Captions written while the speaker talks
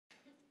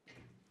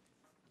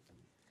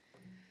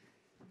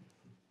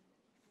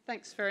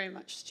Thanks very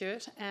much,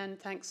 Stuart, and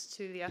thanks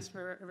to the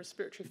Asthma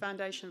Respiratory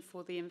Foundation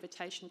for the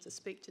invitation to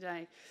speak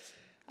today.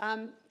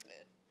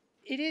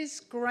 It is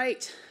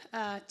great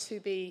to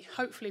be,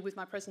 hopefully with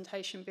my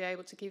presentation, be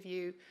able to give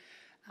you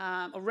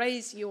or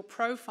raise your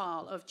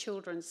profile of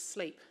children's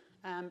sleep,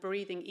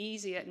 breathing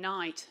easy at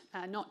night,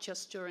 not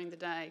just during the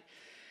day,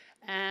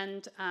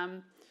 and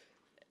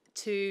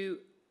to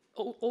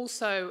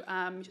also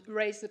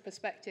raise the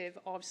perspective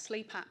of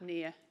sleep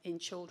apnea in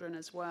children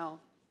as well.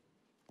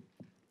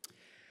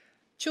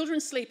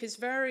 Children's sleep is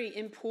very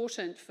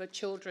important for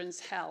children's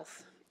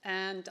health,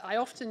 and I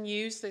often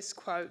use this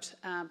quote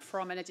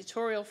from an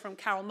editorial from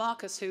Carol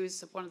Marcus,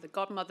 who's one of the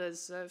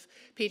godmothers of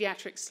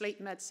pediatric sleep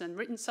medicine,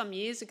 written some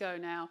years ago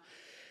now,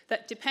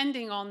 that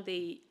depending on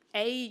the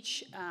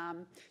age,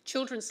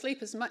 children sleep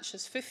as much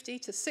as 50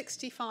 to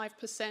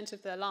 65%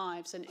 of their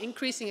lives, and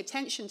increasing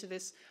attention to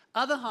this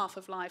other half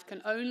of life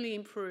can only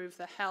improve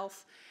the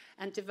health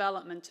and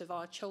development of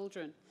our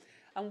children.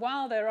 And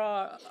while there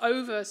are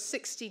over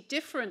 60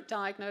 different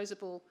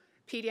diagnosable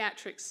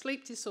pediatric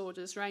sleep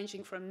disorders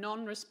ranging from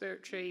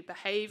non-respiratory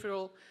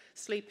behavioral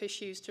sleep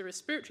issues to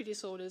respiratory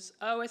disorders,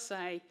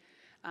 OSA,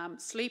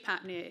 sleep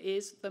apnea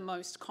is the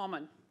most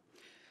common.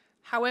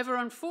 However,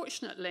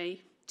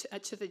 unfortunately,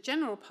 to the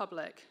general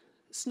public,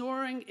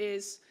 snoring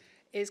is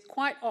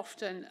quite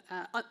often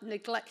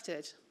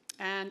neglected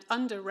and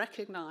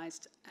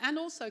under-recognized and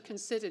also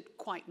considered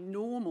quite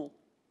normal.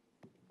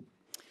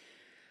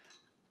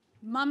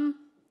 Mum,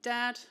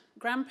 dad,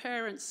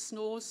 grandparents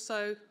snores,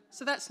 so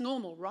that's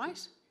normal, right?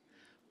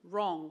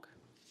 Wrong.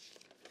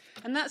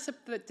 And that's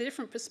a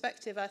different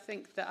perspective, I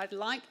think, that I'd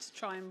like to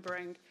try and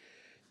bring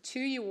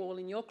to you all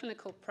in your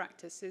clinical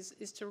practice,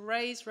 is to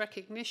raise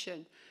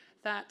recognition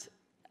that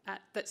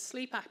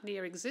sleep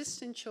apnea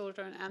exists in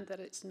children and that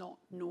it's not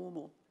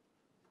normal.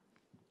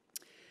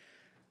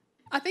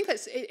 I think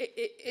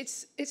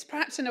it's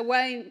perhaps in a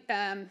way,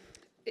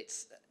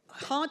 it's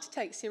hard to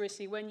take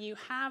seriously when you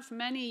have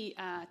many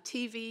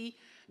TV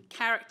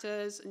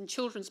characters and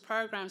children's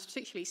programs,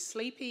 particularly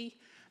Sleepy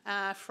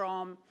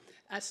from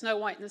Snow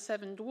White and the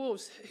Seven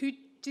Dwarfs, who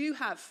do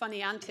have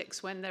funny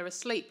antics when they're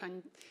asleep.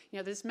 And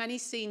there's many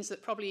scenes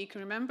that probably you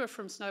can remember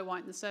from Snow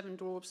White and the Seven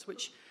Dwarfs,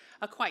 which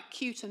are quite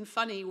cute and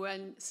funny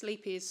when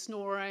Sleepy is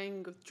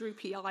snoring, with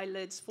droopy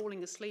eyelids,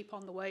 falling asleep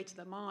on the way to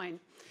the mine.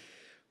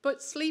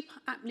 But sleep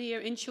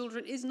apnea in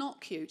children is not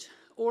cute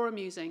or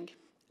amusing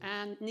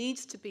and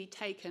needs to be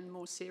taken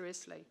more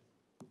seriously.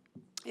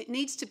 It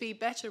needs to be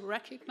better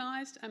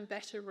recognized and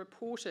better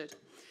reported.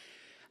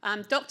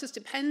 Doctors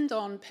depend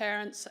on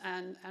parents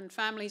and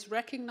families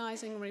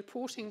recognizing and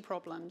reporting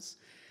problems,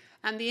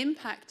 and the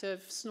impact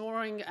of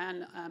snoring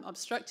and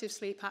obstructive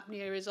sleep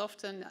apnea is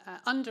often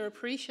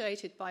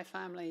underappreciated by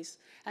families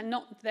and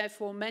not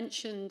therefore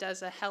mentioned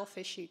as a health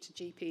issue to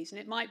GPs. And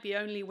it might be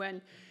only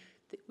when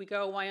we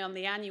go away on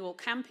the annual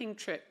camping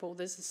trip or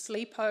there's a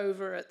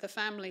sleepover at the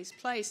family's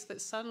place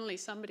that suddenly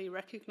somebody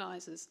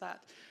recognizes that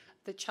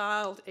the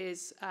child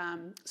is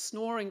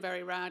snoring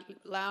very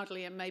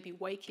loudly and maybe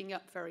waking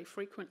up very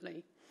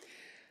frequently.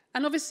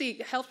 And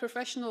obviously, health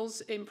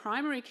professionals in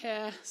primary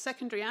care,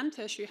 secondary and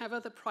tertiary, have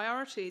other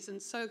priorities,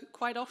 and so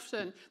quite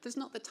often there's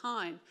not the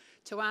time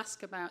to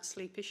ask about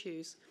sleep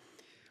issues.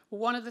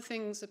 One of the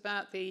things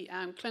about the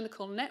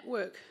clinical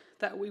network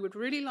that we would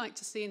really like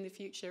to see in the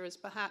future is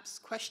perhaps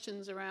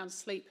questions around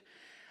sleep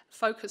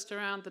focused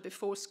around the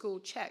before-school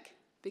check,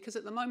 because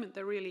at the moment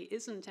there really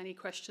isn't any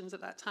questions at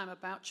that time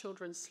about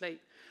children's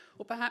sleep.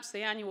 Or perhaps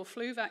the annual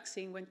flu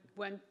vaccine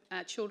when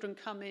children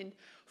come in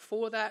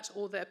for that,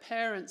 or their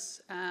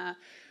parents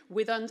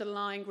with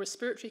underlying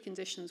respiratory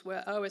conditions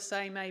where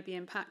OSA may be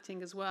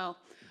impacting as well.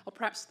 Or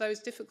perhaps those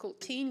difficult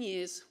teen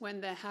years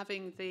when they're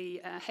having the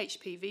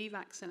HPV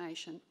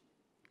vaccination.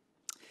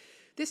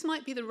 This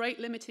might be the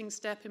rate-limiting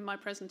step in my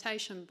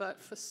presentation,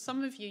 but for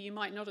some of you, you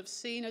might not have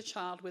seen a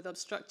child with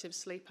obstructive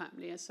sleep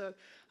apnea. So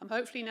I'm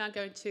hopefully now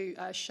going to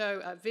show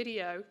a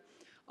video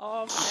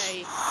of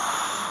a...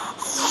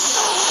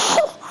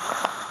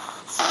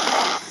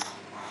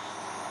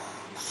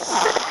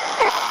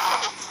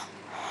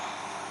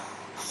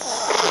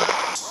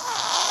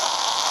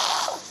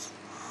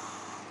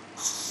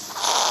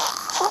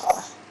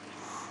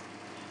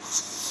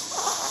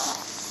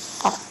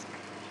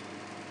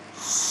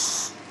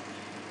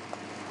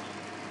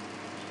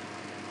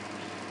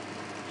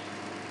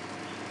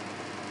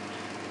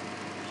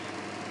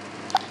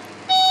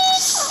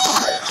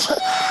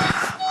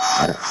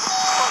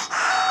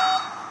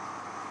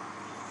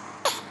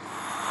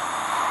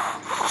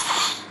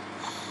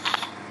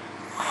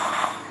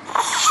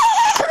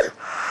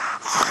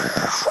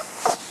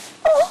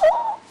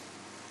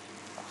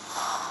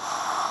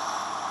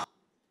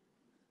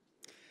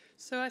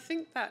 So I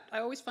think that I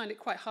always find it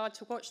quite hard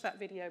to watch that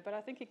video, but I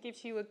think it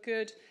gives you a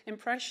good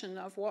impression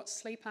of what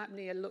sleep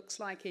apnea looks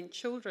like in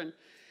children.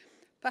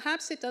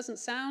 Perhaps it doesn't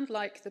sound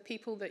like the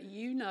people that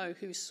you know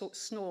who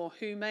snore,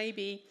 who may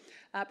be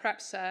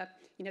perhaps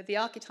the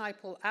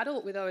archetypal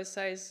adult with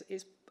OSA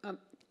is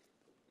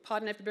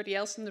pardon everybody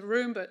else in the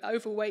room, but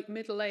overweight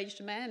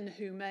middle-aged men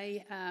who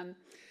may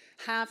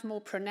have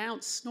more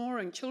pronounced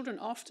snoring. Children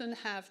often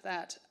have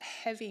that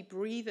heavy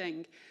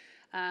breathing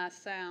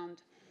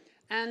sound.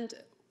 And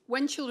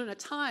when children are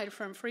tired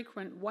from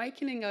frequent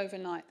wakening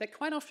overnight, they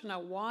quite often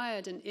are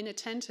wired and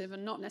inattentive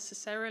and not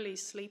necessarily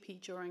sleepy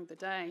during the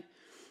day.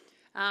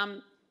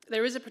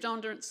 There is a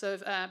preponderance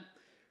of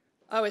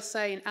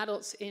OSA in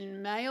adults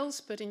in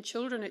males, but in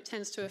children it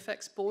tends to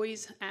affect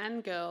boys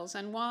and girls.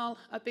 And while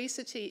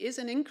obesity is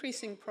an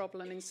increasing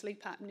problem in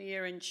sleep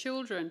apnea in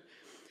children,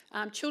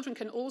 children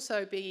can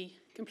also be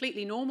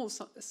completely normal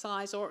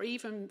size or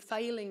even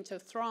failing to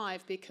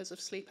thrive because of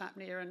sleep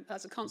apnea and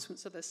as a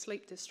consequence of their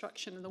sleep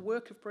destruction and the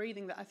work of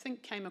breathing that I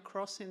think came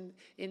across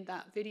in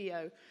that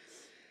video.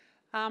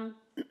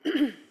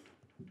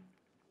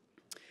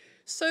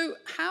 So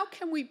how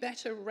can we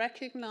better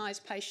recognize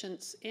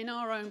patients in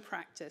our own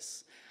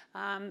practice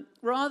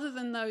rather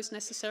than those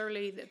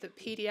necessarily the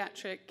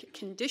pediatric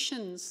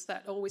conditions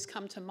that always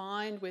come to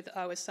mind with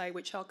OSA,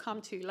 which I'll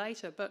come to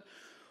later, but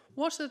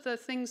what are the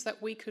things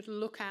that we could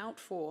look out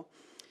for?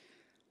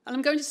 And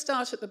I'm going to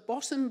start at the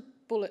bottom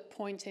bullet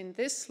point in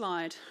this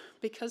slide,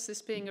 because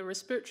this being a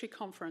respiratory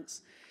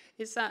conference,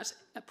 is that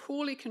a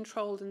poorly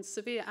controlled and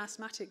severe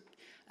asthmatic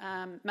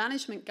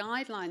management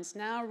guidelines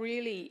now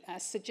really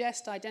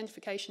suggest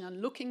identification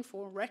and looking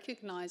for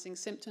recognizing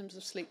symptoms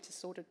of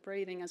sleep-disordered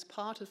breathing as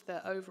part of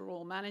their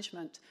overall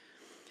management.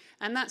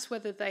 And that's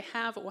whether they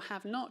have or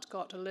have not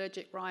got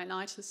allergic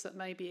rhinitis that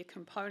may be a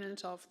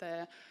component of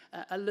their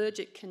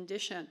allergic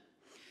condition.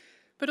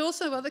 But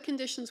also other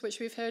conditions which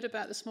we've heard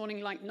about this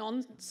morning, like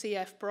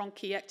non-CF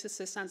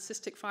bronchiectasis and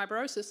cystic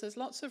fibrosis. There's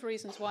lots of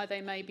reasons why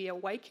they may be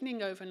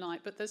awakening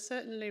overnight, but there's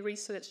certainly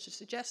research to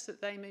suggest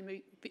that they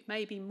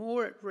may be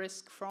more at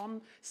risk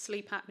from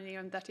sleep apnea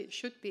and that it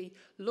should be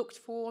looked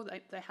for.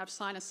 They have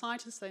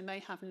sinusitis, they may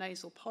have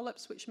nasal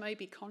polyps, which may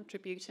be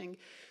contributing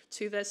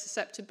to their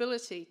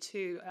susceptibility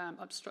to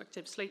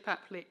obstructive sleep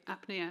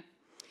apnea.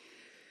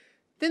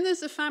 Then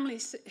there's a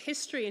family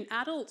history in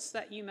adults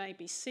that you may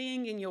be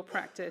seeing in your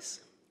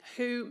practice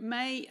who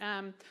may,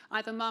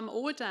 either mum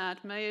or dad,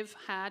 may have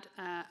had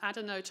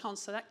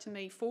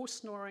adenotonsillectomy for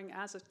snoring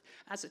as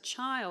a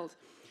child.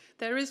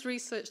 There is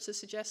research to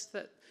suggest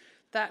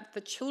that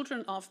the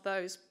children of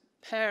those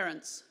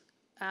parents,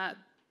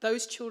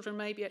 those children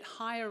may be at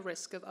higher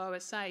risk of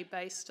OSA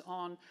based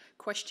on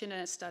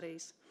questionnaire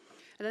studies.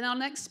 And then our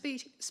next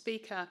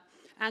speaker,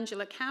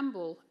 Angela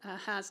Campbell,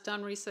 has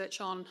done research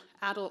on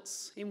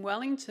adults in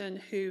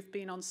Wellington who've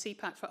been on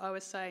CPAP for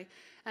OSA,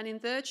 and in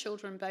their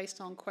children, based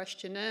on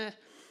questionnaire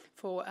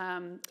for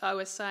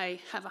OSA,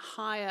 have a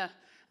higher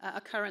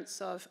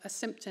occurrence of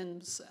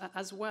symptoms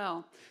as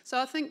well. So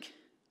I think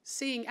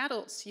seeing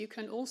adults, you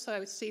can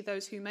also see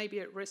those who may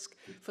be at risk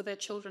for their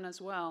children as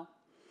well.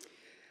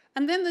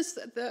 And then there's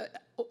the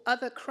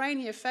other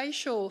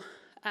craniofacial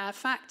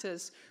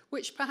factors,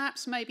 which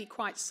perhaps may be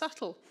quite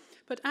subtle,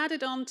 but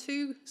added on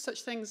to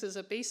such things as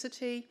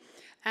obesity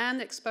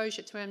and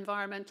exposure to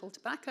environmental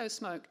tobacco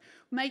smoke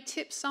may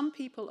tip some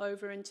people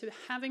over into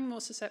having more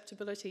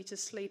susceptibility to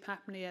sleep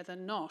apnea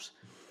than not.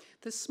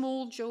 The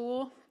small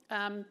jaw,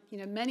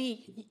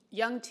 many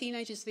young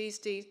teenagers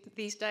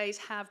these days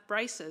have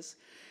braces,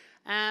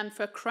 and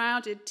for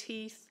crowded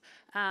teeth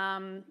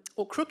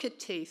or crooked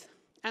teeth,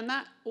 and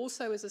that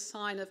also is a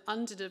sign of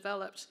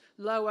underdeveloped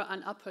lower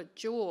and upper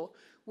jaw,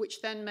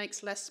 which then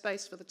makes less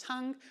space for the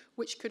tongue,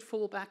 which could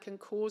fall back and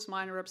cause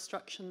minor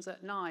obstructions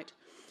at night.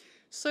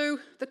 So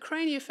the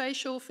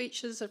craniofacial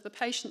features of the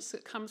patients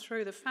that come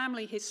through, the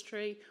family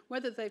history,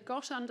 whether they've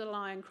got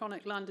underlying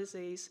chronic lung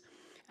disease,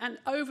 and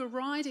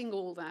overriding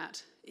all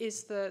that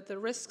is the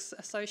risks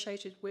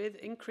associated with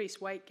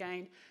increased weight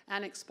gain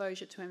and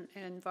exposure to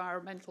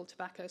environmental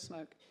tobacco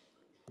smoke.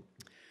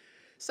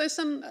 So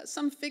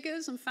some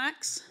figures and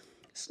facts.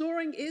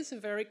 Snoring is a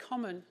very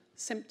common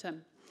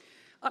symptom.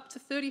 Up to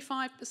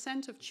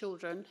 35% of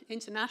children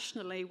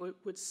internationally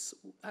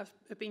have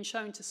been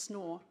shown to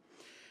snore.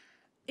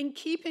 In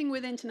keeping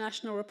with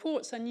international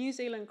reports, a New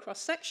Zealand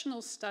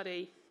cross-sectional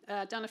study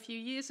done a few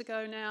years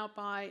ago now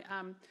by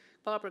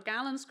Barbara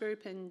Gallen's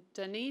group in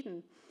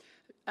Dunedin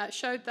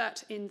showed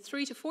that in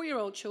 3 to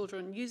 4-year-old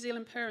children, New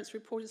Zealand parents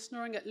reported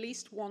snoring at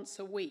least once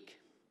a week.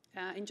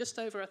 In just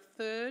over a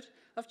third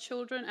of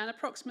children, and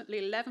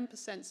approximately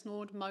 11%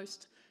 snored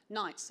most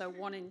nights, so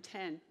 1 in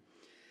 10.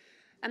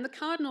 And the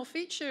cardinal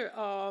feature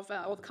of,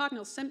 or the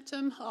cardinal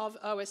symptom of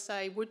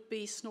OSA would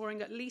be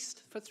snoring at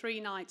least for 3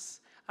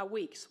 nights a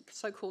week,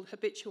 so-called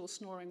habitual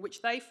snoring,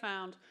 which they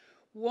found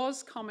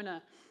was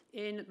commoner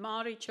in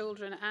Māori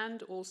children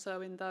and also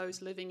in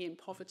those living in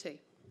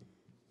poverty.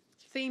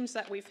 Themes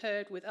that we've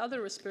heard with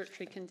other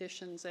respiratory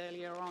conditions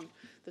earlier on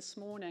this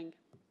morning.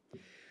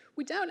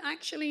 We don't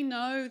actually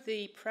know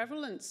the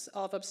prevalence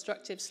of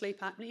obstructive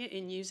sleep apnea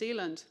in New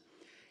Zealand.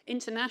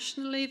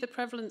 Internationally, the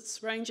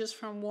prevalence ranges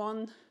from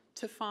 1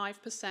 to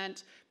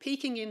 5%,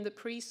 peaking in the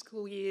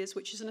preschool years,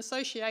 which is an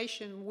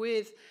association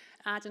with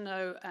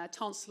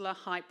adenotonsillar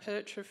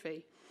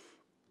hypertrophy.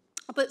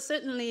 But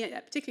certainly,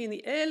 particularly in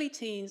the early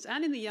teens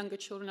and in the younger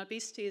children,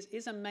 obesity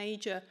is a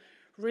major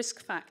risk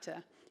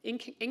factor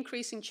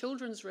increasing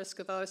children's risk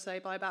of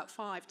OSA by about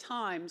 5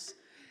 times.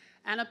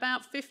 And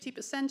about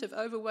 50% of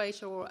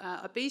overweight or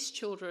obese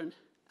children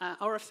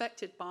are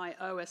affected by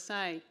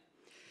OSA.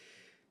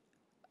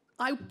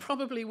 I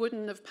probably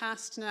wouldn't have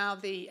passed now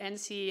the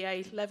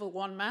NCEA Level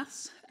 1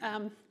 maths,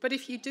 but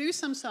if you do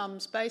some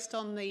sums based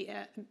on the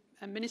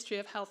Ministry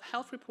of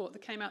Health report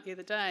that came out the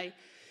other day,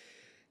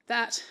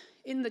 that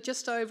in the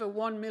just over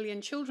 1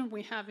 million children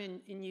we have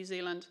in New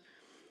Zealand,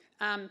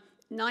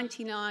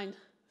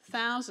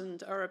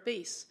 99,000 are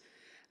obese.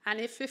 And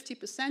if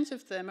 50%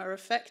 of them are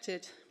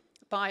affected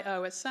by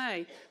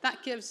OSA,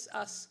 that gives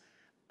us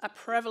a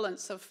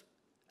prevalence of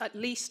at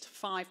least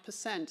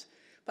 5%.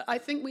 But I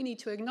think we need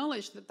to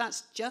acknowledge that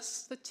that's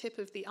just the tip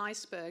of the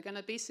iceberg, and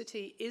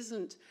obesity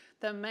isn't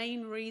the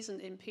main reason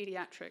in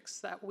pediatrics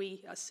that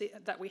we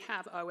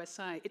have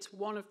OSA. It's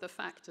one of the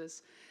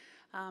factors.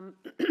 And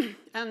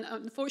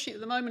unfortunately, at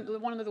the moment,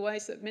 one of the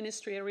ways that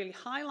ministry are really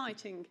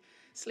highlighting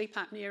sleep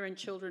apnea in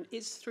children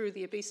is through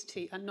the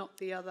obesity and not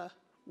the other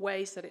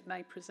ways that it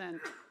may present.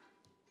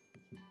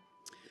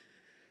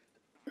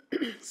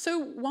 So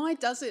why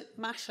does it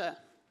matter?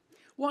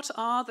 What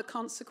are the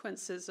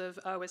consequences of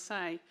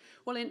OSA?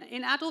 Well,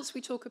 in adults,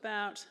 we talk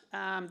about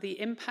the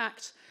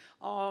impact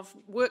of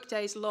work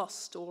days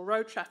lost or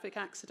road traffic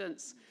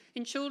accidents.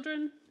 In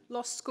children,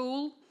 lost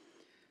school,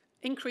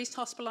 increased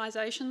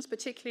hospitalizations,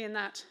 particularly in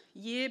that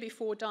year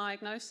before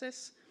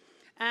diagnosis,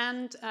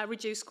 and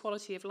reduced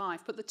quality of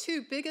life. But the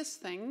two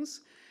biggest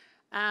things,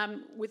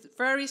 with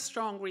very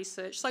strong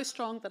research, so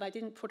strong that I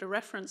didn't put a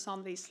reference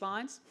on these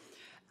slides,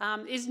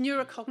 is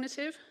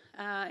neurocognitive,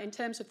 in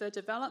terms of their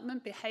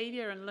development,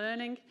 behavior and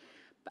learning,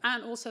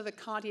 and also the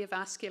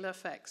cardiovascular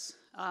effects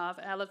of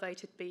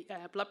elevated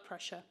blood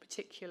pressure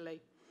particularly.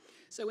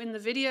 So in the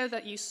video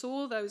that you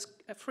saw, those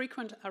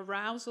frequent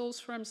arousals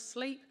from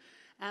sleep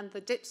and the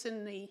dips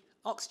in the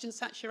oxygen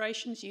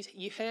saturations,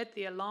 you heard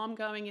the alarm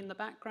going in the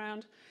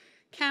background,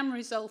 can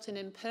result in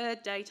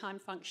impaired daytime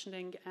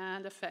functioning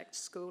and affect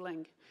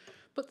schooling.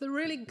 But the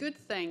really good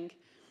thing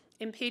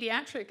in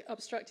pediatric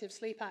obstructive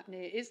sleep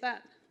apnea is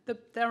that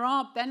there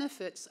are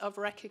benefits of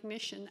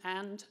recognition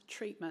and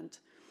treatment.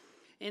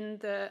 In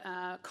the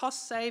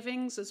cost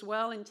savings as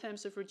well, in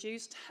terms of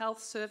reduced health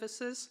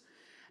services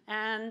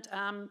and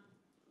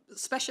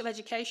special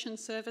education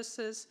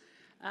services,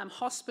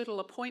 hospital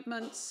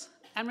appointments,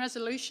 and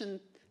resolution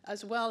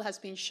as well has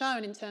been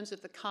shown in terms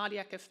of the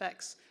cardiac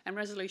effects and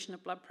resolution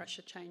of blood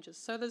pressure changes.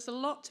 So there's a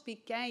lot to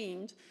be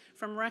gained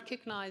from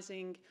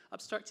recognizing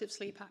obstructive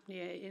sleep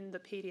apnea in the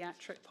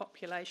pediatric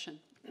population.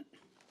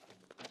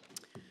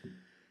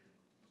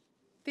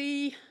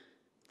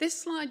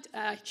 This slide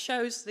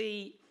shows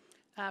the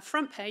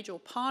front page, or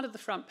part of the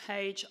front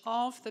page,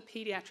 of the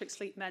Pediatric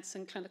Sleep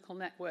Medicine Clinical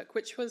Network,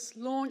 which was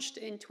launched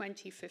in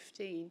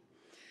 2015.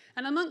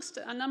 And amongst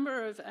a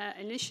number of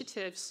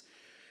initiatives,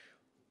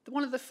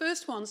 one of the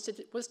first ones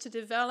was to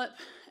develop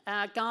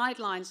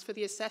guidelines for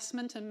the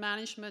assessment and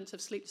management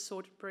of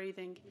sleep-disordered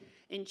breathing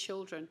in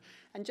children.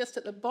 And just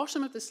at the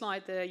bottom of the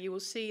slide there, you will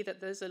see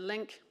that there's a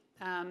link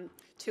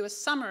to a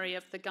summary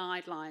of the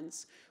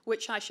guidelines,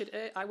 which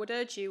I would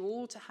urge you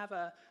all to have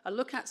a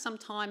look at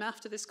sometime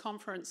after this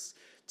conference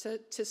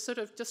to sort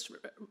of just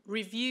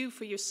review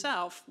for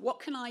yourself, what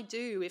can I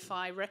do if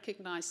I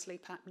recognize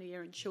sleep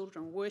apnea in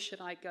children? Where should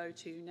I go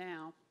to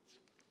now?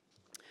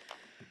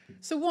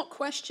 So what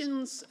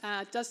questions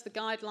does the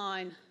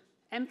guideline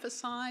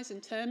emphasize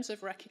in terms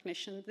of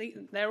recognition?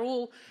 They're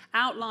all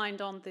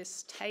outlined on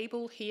this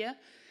table here.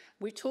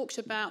 We talked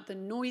about the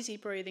noisy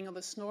breathing or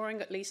the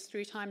snoring at least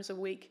 3 times a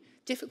week,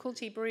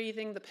 difficulty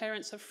breathing, the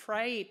parents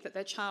afraid that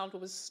their child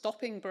was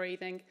stopping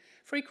breathing,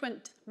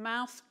 frequent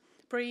mouth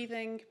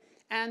breathing,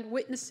 and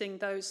witnessing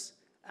those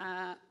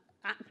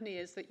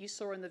apneas that you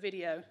saw in the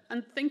video.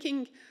 And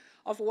thinking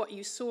of what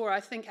you saw,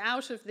 I think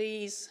out of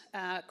these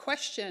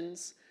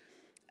questions,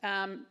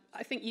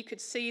 I think you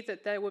could see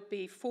that there would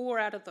be 4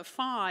 out of the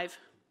 5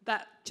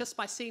 that just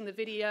by seeing the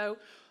video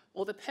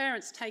or the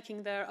parents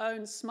taking their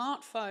own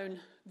smartphone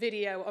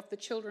video of the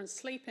children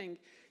sleeping,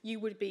 you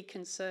would be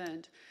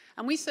concerned.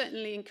 And we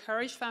certainly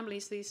encourage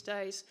families these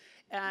days,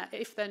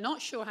 if they're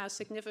not sure how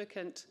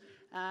significant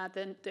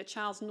then their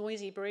child's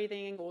noisy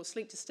breathing or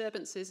sleep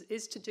disturbances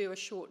is, to do a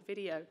short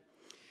video.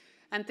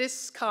 And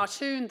this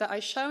cartoon that I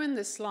show in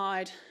this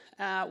slide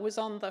was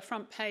on the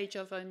front page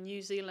of a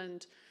New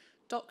Zealand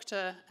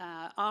doctor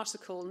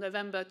article,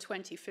 November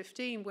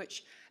 2015,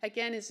 which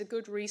again is a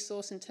good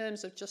resource in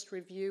terms of just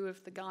review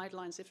of the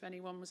guidelines if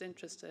anyone was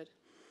interested.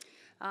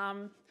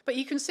 But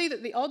you can see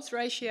that the odds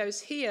ratios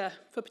here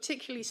for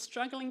particularly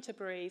struggling to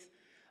breathe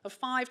are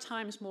 5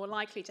 times more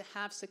likely to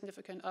have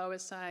significant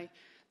OSA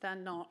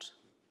than not.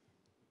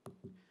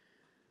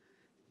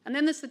 And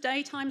then there's the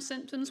daytime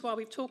symptoms. While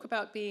we've talked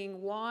about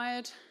being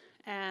wired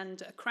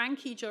and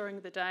cranky during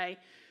the day,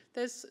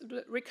 there's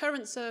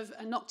recurrence of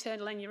a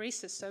nocturnal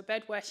enuresis, so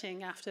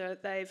bedwetting after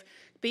they've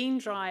been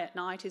dry at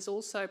night is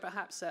also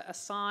perhaps a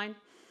sign.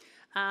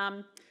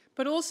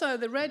 But also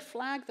the red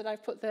flag that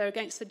I've put there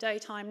against the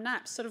daytime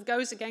naps sort of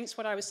goes against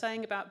what I was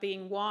saying about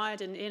being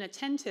wired and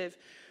inattentive.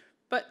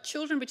 But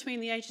children between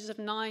the ages of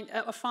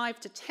 5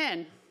 to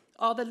 10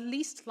 are the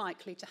least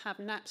likely to have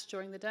naps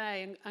during the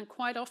day. And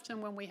quite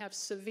often when we have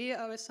severe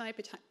OSA,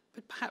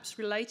 perhaps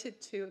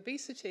related to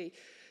obesity,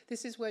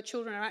 this is where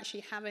children are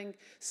actually having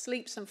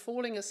sleeps and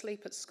falling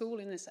asleep at school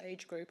in this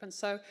age group. And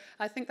so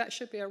I think that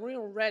should be a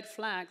real red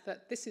flag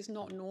that this is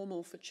not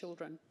normal for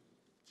children.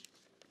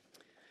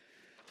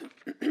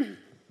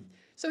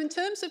 So in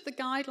terms of the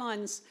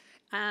guidelines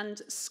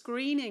and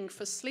screening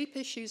for sleep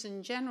issues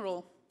in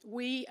general,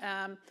 we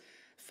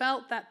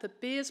felt that the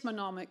Beers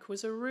Mnemonic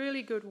was a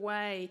really good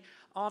way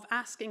of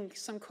asking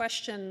some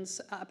questions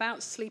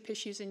about sleep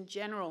issues in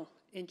general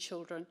in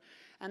children.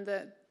 And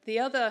the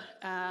other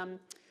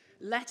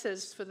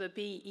letters for the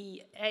B,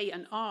 E, A,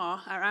 and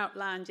R are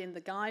outlined in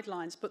the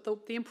guidelines, but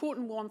the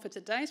important one for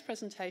today's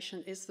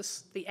presentation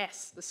is the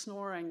S, the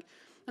snoring.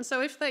 And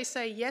so if they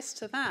say yes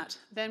to that,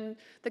 then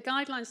the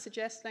guidelines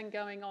suggest then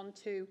going on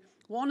to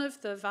one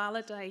of the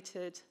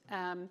validated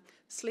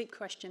sleep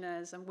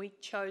questionnaires, and we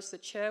chose the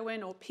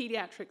Cherwin or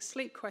Pediatric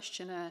Sleep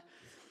Questionnaire,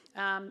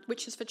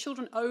 which is for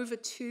children over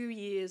 2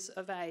 years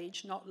of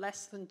age, not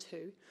less than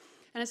 2.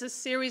 And it's a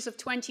series of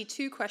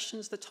 22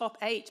 questions, the top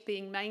 8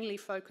 being mainly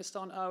focused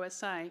on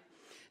OSA.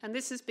 And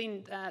this has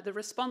been the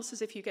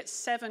responses. If you get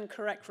 7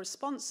 correct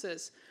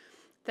responses,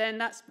 then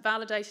that's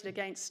validated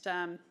against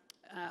a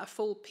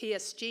full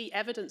PSG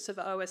evidence of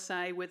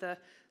OSA with a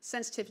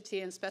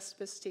sensitivity and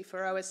specificity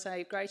for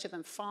OSA greater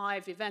than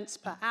 5 events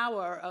per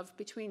hour of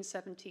between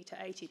 70 to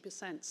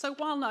 80%. So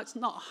while it's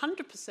not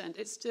 100%,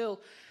 it's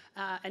still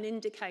an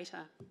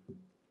indicator.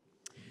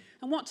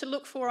 And what to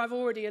look for, I've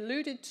already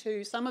alluded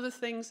to some of the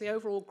things: the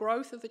overall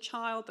growth of the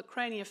child, the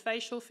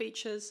craniofacial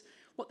features,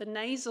 what the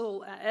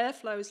nasal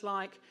airflow is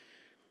like.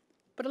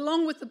 But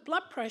along with the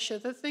blood pressure,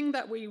 the thing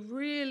that we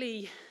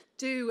really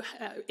do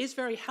is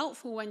very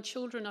helpful when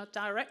children are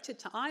directed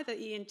to either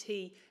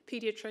ENT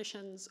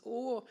pediatricians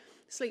or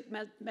sleep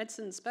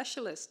medicine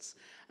specialists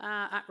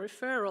at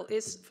referral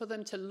is for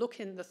them to look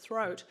in the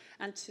throat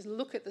and to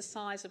look at the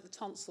size of the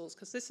tonsils,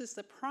 because this is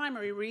the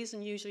primary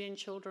reason usually in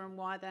children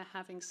why they're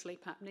having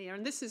sleep apnea.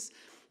 And this is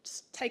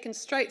taken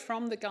straight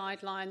from the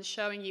guidelines,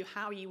 showing you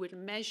how you would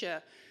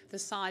measure the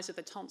size of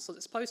the tonsils.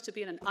 It's supposed to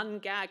be in an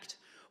ungagged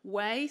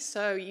way,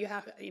 so you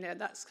have,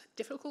 that's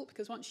difficult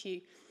because once you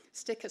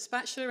stick a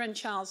spatula in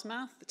child's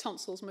mouth, the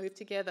tonsils move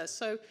together.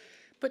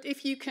 But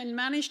if you can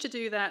manage to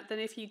do that, then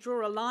if you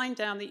draw a line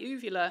down the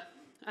uvula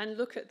and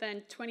look at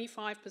then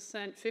 25%,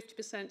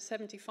 50%,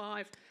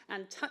 75,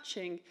 and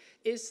touching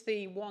is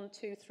the 1,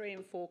 2, 3,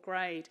 and 4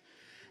 grade.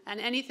 And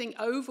anything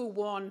over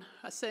 1,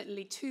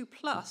 certainly 2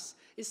 plus,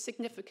 is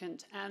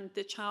significant, and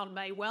the child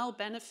may well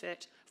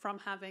benefit from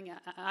having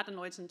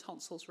adenoids and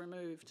tonsils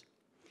removed.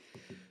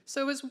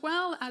 So as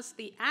well as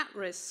the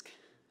at-risk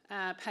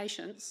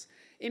patients,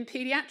 in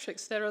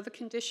pediatrics, there are other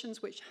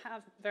conditions which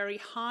have very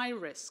high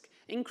risk,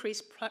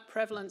 increased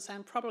prevalence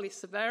and probably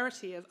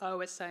severity of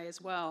OSA as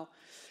well.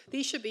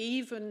 These should be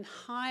even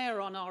higher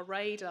on our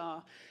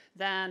radar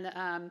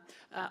than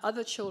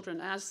other children,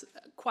 as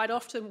quite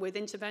often with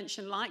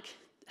intervention like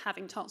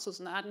having tonsils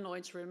and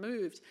adenoids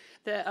removed,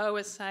 their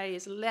OSA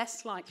is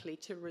less likely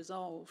to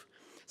resolve.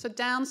 So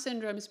Down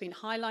syndrome has been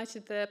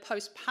highlighted there,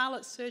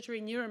 post-palate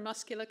surgery,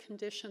 neuromuscular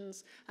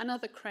conditions, and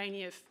other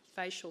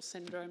craniofacial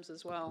syndromes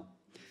as well.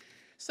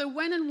 So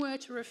when and where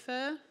to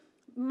refer?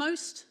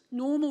 Most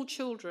normal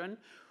children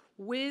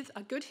with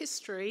a good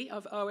history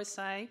of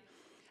OSA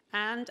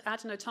and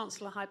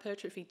adenotonsillar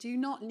hypertrophy do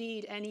not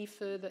need any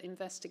further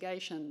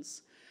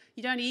investigations.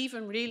 You don't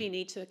even really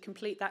need to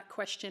complete that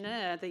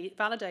questionnaire, the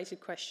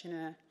validated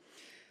questionnaire.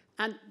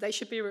 And they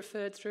should be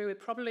referred through,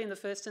 probably in the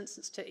first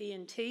instance, to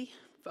ENT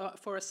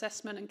for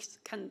assessment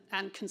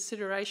and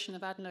consideration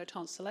of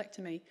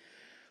adenotonsillectomy.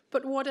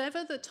 But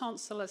whatever the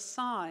tonsillar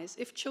size,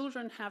 if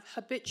children have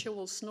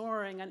habitual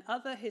snoring and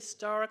other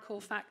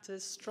historical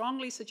factors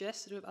strongly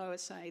suggestive of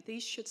OSA,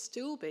 these should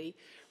still be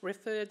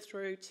referred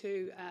through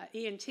to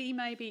ENT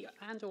maybe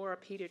and or a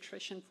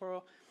pediatrician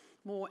for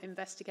more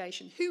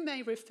investigation, who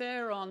may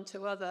refer on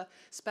to other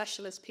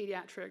specialist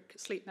pediatric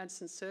sleep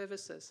medicine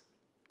services.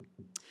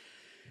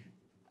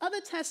 Other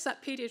tests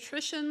that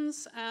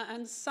pediatricians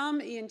and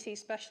some ENT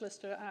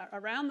specialists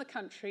around the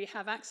country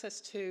have access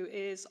to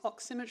is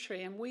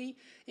oximetry, and we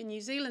in New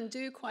Zealand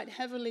do quite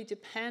heavily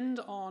depend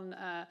on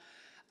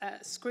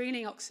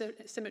screening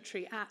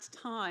oximetry at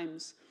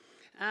times.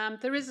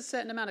 There is a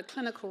certain amount of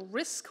clinical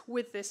risk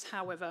with this,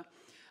 however.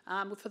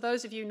 For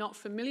those of you not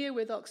familiar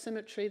with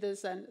oximetry,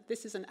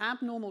 this is an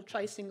abnormal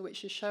tracing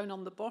which is shown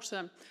on the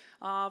bottom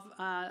of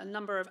a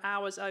number of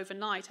hours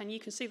overnight, and you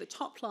can see the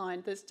top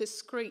line, there's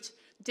discrete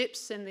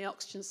dips in the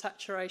oxygen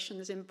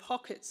saturations in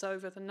pockets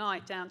over the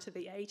night down to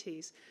the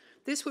 80s.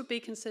 This would be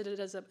considered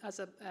as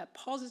a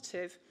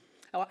positive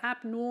or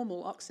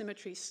abnormal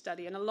oximetry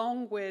study, and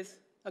along with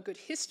a good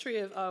history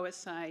of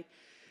OSA,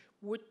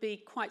 would be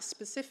quite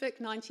specific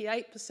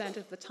 98%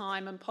 of the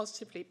time and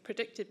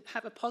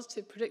have a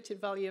positive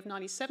predicted value of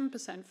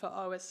 97% for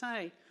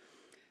OSA.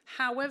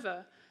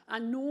 However, a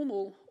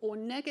normal or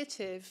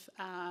negative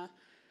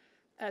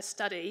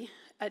study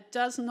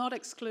does not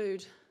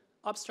exclude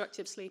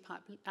obstructive sleep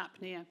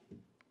apnea.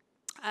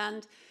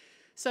 And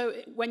so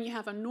when you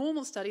have a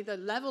normal study, the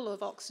level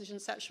of oxygen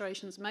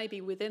saturations may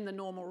be within the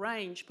normal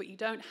range, but you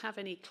don't have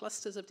any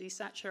clusters of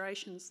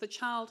desaturations. The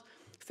child,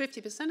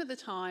 50% of the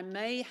time,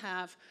 may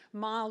have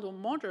mild or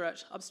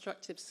moderate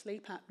obstructive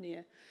sleep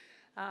apnea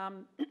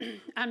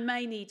and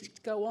may need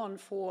to go on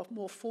for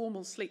more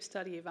formal sleep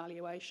study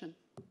evaluation.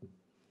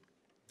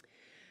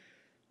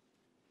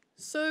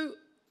 So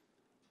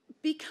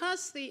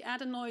because the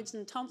adenoids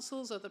and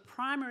tonsils are the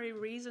primary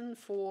reason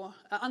for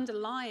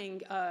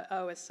underlying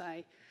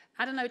OSA,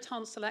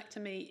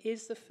 adenotonsillectomy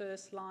is the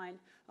first line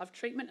of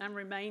treatment and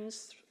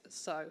remains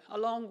so,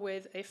 along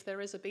with, if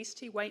there is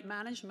obesity, weight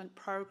management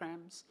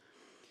programs.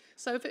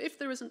 So if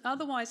there is an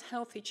otherwise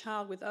healthy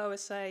child with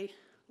OSA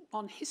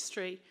on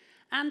history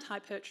and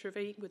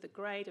hypertrophy with a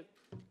grade of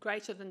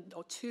greater than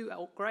or 2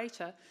 or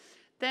greater,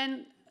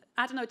 then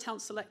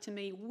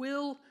adenotonsillectomy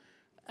will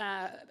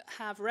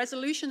have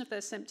resolution of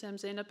their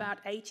symptoms in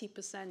about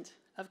 80%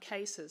 of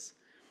cases.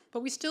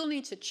 But we still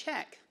need to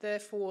check,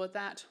 therefore,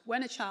 that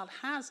when a child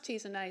has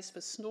T's and A's for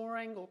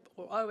snoring or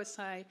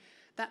OSA,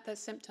 that their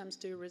symptoms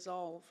do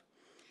resolve.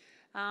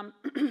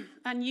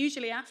 And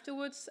usually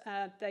afterwards,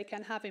 they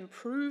can have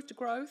improved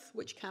growth,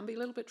 which can be a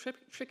little bit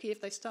tricky if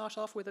they start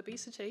off with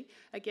obesity.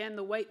 Again,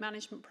 the weight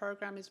management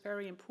program is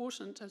very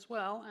important as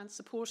well and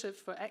supportive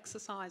for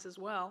exercise as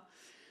well.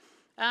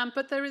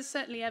 But there is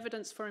certainly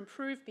evidence for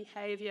improved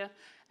behavior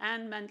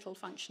and mental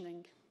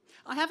functioning.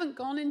 I haven't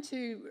gone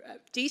into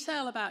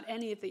detail about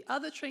any of the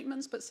other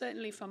treatments, but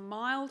certainly for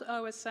mild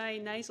OSA,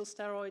 nasal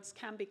steroids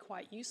can be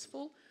quite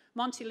useful.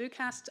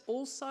 Montelukast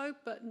also,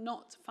 but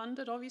not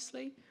funded,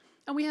 obviously.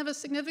 And we have a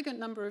significant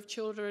number of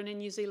children in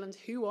New Zealand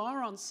who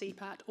are on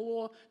CPAP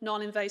or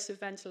non-invasive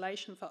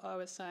ventilation for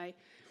OSA.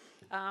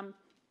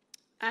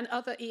 And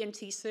other ENT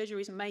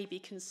surgeries may be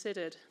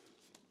considered.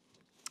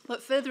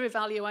 But further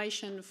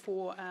evaluation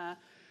for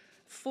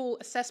full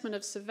assessment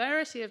of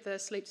severity of their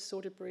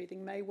sleep-disordered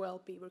breathing may well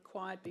be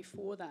required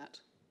before that.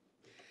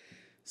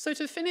 So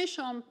to finish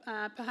on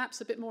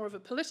perhaps a bit more of a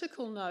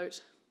political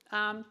note,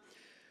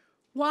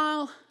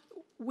 while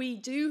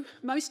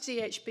most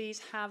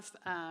DHBs have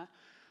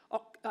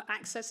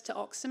access to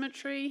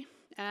oximetry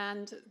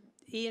and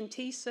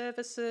ENT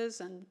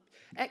services and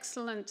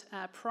excellent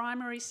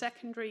primary,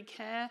 secondary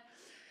care,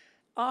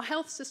 our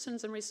health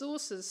systems and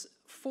resources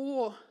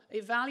for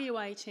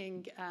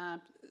evaluating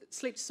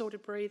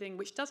sleep-disordered breathing,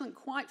 which doesn't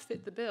quite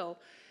fit the bill,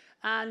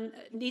 and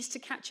needs to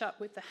catch up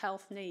with the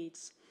health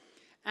needs.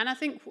 And I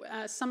think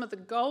some of the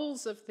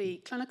goals of the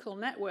clinical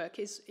network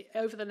is,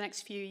 over the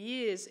next few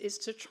years, is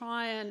to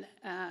try and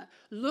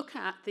look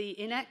at the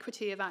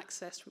inequity of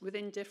access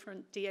within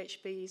different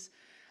DHBs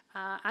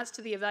as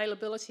to the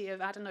availability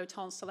of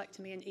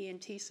adenotonsillectomy and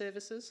ENT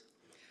services.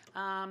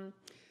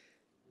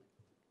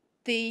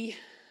 The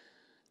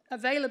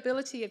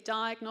availability of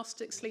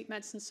diagnostic sleep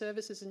medicine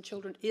services in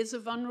children is a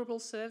vulnerable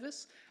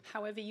service,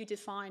 however you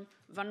define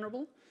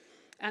vulnerable,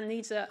 and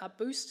needs a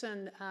boost,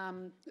 and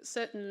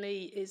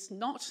certainly is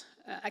not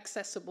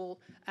accessible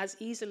as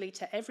easily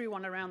to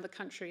everyone around the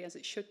country as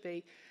it should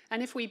be.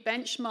 And if we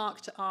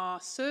benchmarked our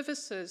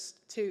services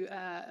to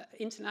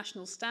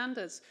international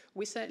standards,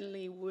 we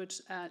certainly would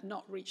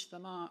not reach the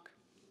mark.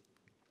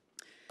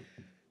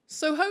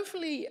 So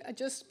hopefully,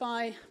 just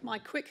by my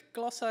quick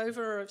gloss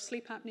over of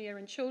sleep apnea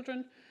in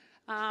children,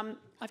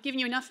 I've given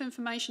you enough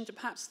information to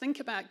perhaps think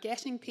about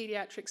getting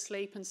pediatric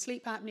sleep and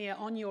sleep apnea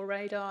on your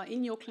radar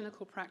in your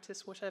clinical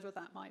practice, whatever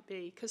that might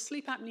be, because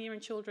sleep apnea in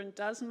children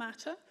does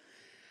matter.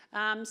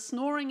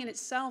 Snoring in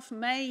itself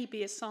may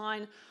be a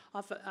sign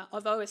of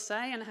OSA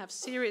and have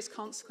serious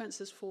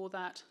consequences for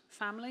that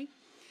family.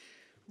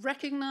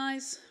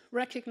 Recognize,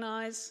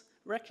 recognize,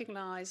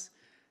 recognize.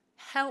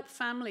 Help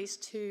families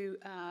to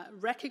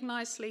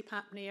recognize sleep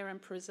apnea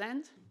and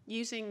present.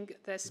 Using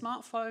their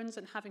smartphones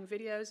and having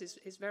videos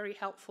is very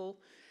helpful.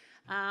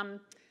 And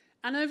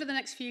over the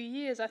next few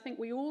years, I think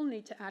we all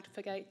need to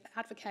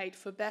advocate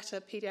for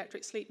better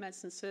pediatric sleep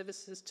medicine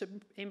services to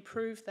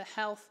improve the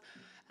health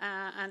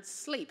and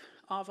sleep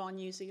of our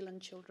New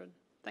Zealand children.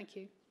 Thank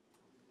you.